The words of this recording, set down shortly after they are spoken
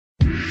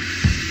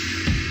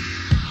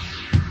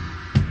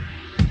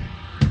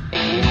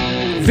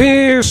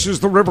This is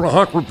the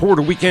Riverhawk Report,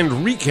 a weekend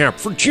recap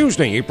for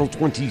Tuesday, April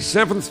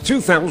 27th,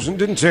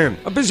 2010.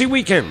 A busy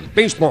weekend.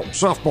 Baseball,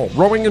 softball,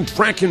 rowing, and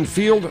track and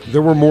field.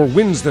 There were more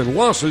wins than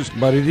losses,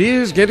 but it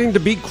is getting to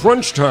be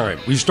crunch time.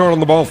 We start on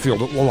the ball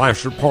field at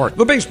Lasher Park.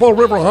 The baseball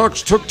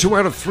Riverhawks took 2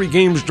 out of 3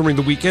 games during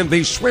the weekend.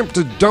 They swept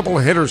a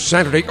doubleheader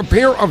Saturday, a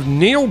pair of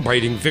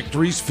nail-biting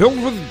victories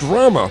filled with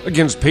drama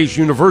against Pace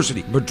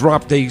University, but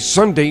dropped a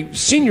Sunday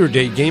senior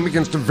day game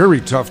against a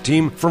very tough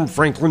team from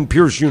Franklin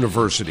Pierce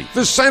University.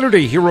 The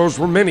Saturday heroes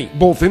were many,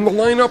 both in the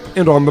lineup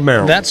and on the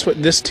mound. That's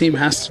what this team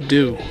has to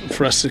do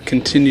for us to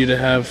continue to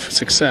have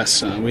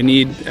success. We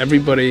need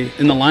everybody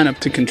in the lineup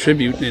to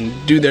contribute and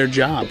do their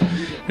job.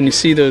 When you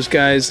see those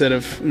guys that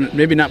have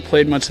maybe not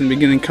played much in the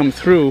beginning come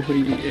through,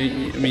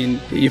 I mean,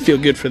 you feel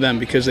good for them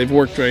because they've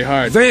worked very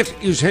hard. That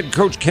is head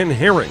coach Ken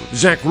Herring,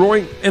 Zach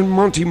Roy, and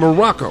Monty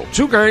Morocco.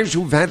 2 guys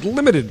who've had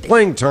limited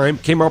playing time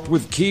came up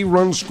with key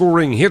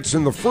run-scoring hits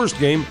in the first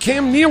game.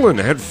 Cam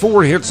Nealon had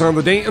 4 hits on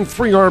the day and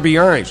 3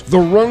 RBIs. The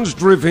runs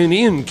driven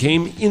in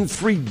came in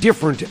 3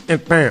 different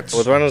at-bats.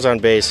 With runners on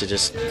base, you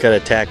just got to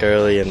attack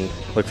early and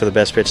look for the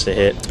best pitch to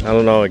hit. I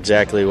don't know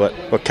exactly what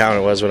count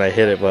it was when I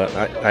hit it, but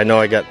I know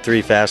I got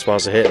 3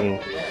 fastballs to hit,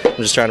 and I'm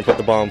just trying to put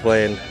the ball in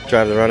play and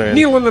drive the runner in.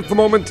 Nealon at the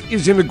moment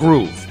is in a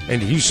groove,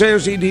 and he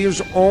says it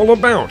is all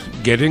about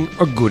getting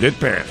a good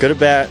at-bat. Good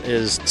at-bat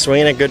is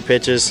swinging at good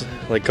pitches.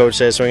 Like Coach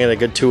says, swinging at a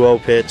good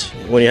 2-0 pitch.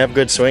 When you have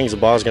good swings, the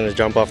ball's going to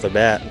jump off the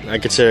bat. I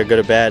consider a good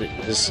at-bat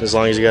as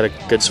long as you got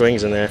good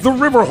swings in there. The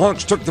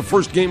Riverhawks took the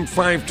first game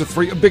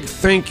 5-3. A big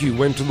thank you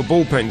went to the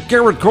bullpen.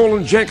 Garrett Cole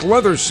and Jack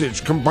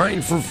Leathersich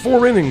combined for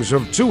 4 innings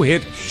of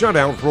 2-hit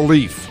shutout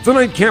relief. The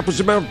nightcap was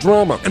about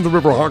drama, and the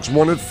Riverhawks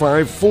won at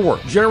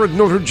 5-4. Jared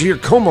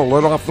Giacomo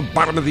led off the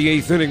bottom of the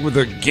 8th inning with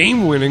a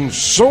game-winning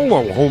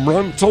solo home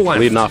run to left.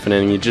 Leading off an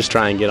inning, you just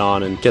try and get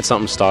on and get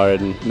something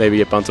started and maybe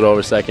get bunted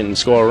over second and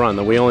score a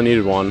run. We only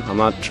needed 1. I'm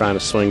not trying to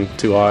swing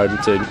too hard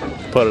to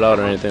put it out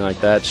or anything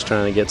like that, just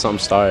trying to get something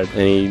started.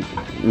 And he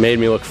made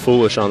me look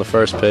foolish on the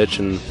first pitch,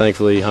 and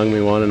thankfully he hung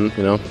me one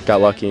and,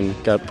 got lucky and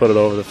put it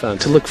over the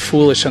fence. To look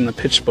foolish on the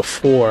pitch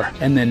before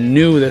and then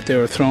knew that they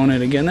were throwing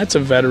it again, that's a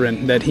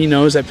veteran, that he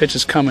knows that pitch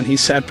is coming. He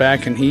sat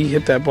back and he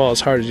hit that ball as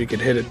hard as you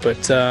could hit it.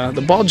 But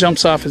the ball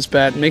jumps off his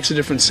bat, makes a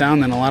different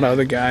sound than a lot of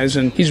other guys,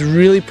 and he's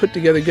really put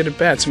together good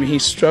at-bats. I mean, he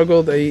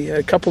struggled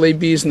a couple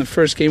ABs in the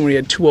first game where he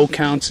had 2-0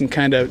 counts and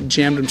kind of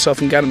jammed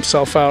himself and got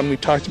himself out, and we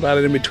talked about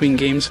it in between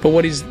games. But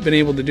what he's been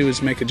able to do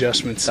is make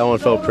adjustments. That one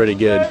felt pretty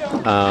good.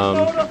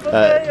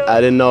 I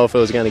didn't know if it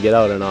was going to get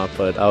out or not,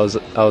 but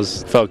I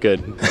felt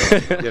good.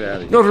 Get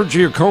out of here.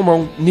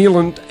 Giacomo,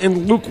 Nealon,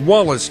 and Luke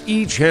Wallace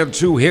each had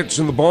 2 hits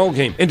in the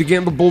ballgame, and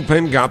again the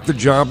bullpen got the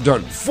job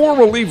done. 4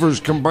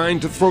 relievers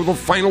combined to throw the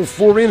final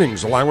 4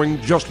 innings,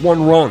 allowing just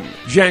 1 run.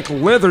 Jack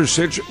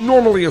Leathersich,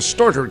 normally a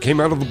starter, came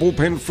out of the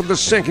bullpen for the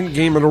 2nd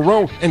game in a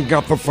row and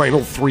got the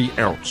final 3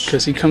 outs.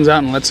 Because he comes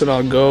out and lets it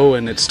all go,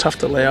 and it's tough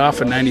to lay off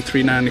a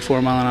 93,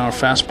 94 mile-an-hour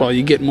fastball.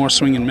 You get more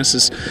swing and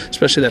misses,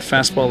 especially that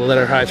fastball, the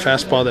letter-high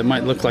fastball that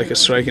might look like a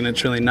strike and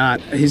it's really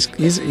not. He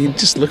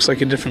just looks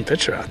like a different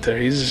pitcher out there.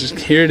 He's just,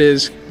 here it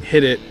is,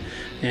 hit it.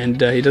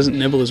 And he doesn't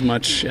nibble as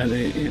much. And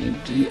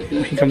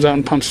he comes out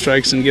and pumps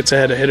strikes and gets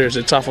ahead of hitters.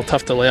 It's awful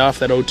tough to lay off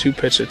that 0-2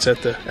 pitch that's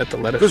at the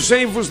letter. The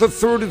save was the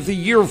 3rd of the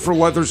year for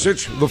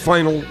Leathersich. The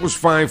final was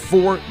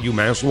 5-4,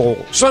 UMass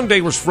Lowell.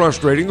 Sunday was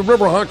frustrating. The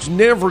Riverhawks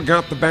never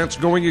got the bats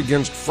going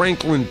against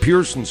Franklin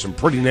Pierce and some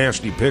pretty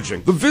nasty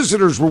pitching. The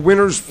visitors were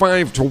winners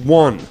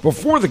 5-1.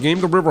 Before the game,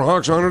 the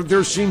Riverhawks honored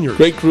their seniors.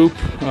 Great group,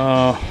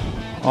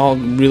 all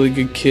really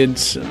good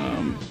kids.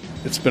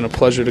 It's been a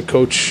pleasure to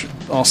coach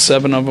all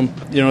 7 of them.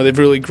 They've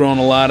really grown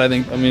a lot, I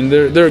think. I mean,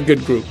 they're a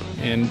good group,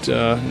 and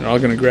they're all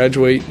going to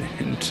graduate,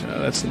 and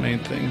that's the main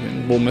thing,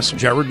 and we'll miss them.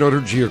 Jared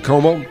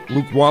Giacomo,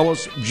 Luke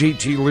Wallace,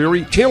 J.T.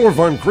 Leary, Taylor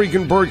Von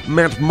Kriegenberg,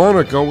 Matt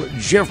Monaco,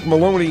 Jeff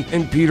Maloney,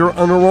 and Peter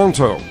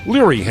Anaronto.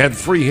 Leary had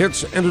 3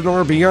 hits and an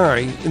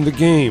RBI in the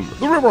game.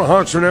 The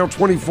Riverhawks are now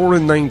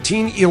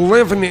 24-19,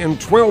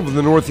 11-12 in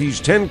the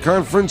Northeast 10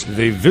 Conference.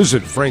 They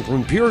visit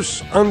Franklin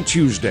Pierce on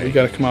Tuesday. We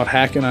got to come out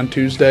hacking on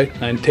Tuesday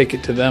and take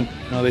it to them.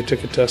 They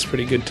took it to us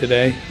pretty good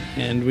today,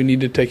 and we need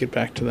to take it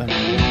back to them.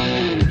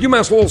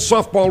 UMass Lowell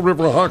softball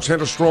Riverhawks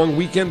had a strong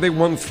weekend. They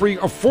won 3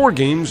 of 4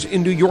 games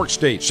in New York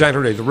State.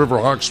 Saturday, the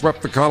Riverhawks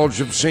swept the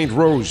College of St.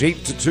 Rose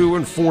 8-2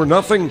 and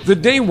 4-0. The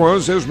day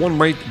was, as one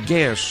might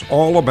guess,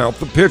 all about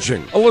the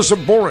pitching.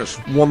 Alyssa Boris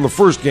won the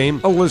first game.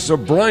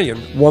 Alyssa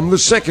Bryan won the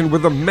second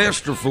with a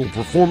masterful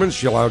performance.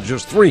 She allowed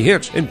just 3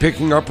 hits in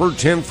picking up her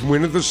 10th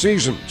win of the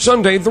season.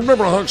 Sunday, the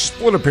Riverhawks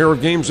split a pair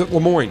of games at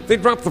Lemoyne. They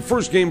dropped the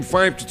first game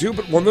 5-2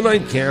 but won the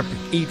nightcap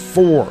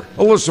 8-4.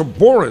 Alyssa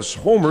Boris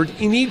homered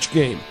in each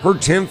game. Her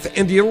 10th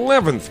and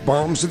 11th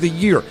bombs of the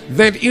year.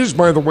 That is,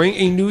 by the way,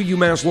 a new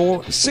UMass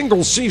Lowell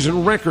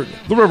single-season record.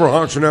 The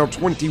Riverhawks are now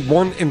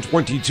 21-22,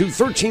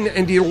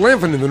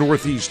 13-11 in the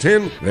Northeast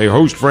 10. They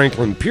host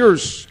Franklin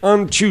Pierce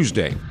on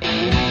Tuesday.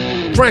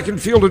 Track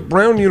and field at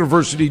Brown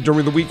University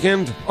during the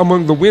weekend.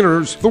 Among the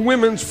winners, the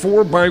women's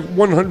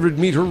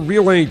 4x100-meter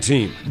relay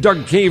team.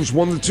 Doug Caves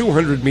won the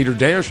 200-meter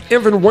dash,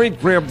 Evan White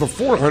grabbed the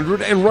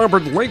 400, and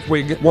Robert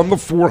Lakewig won the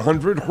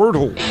 400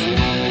 hurdle.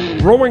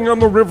 Rowing on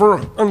the river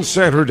on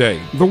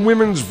Saturday, the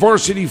women's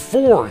varsity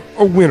 4,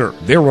 a winner.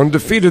 They're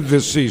undefeated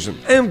this season.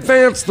 And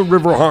that's the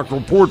Riverhawk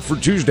Report for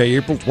Tuesday,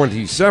 April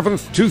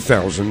 27th,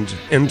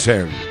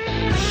 2010.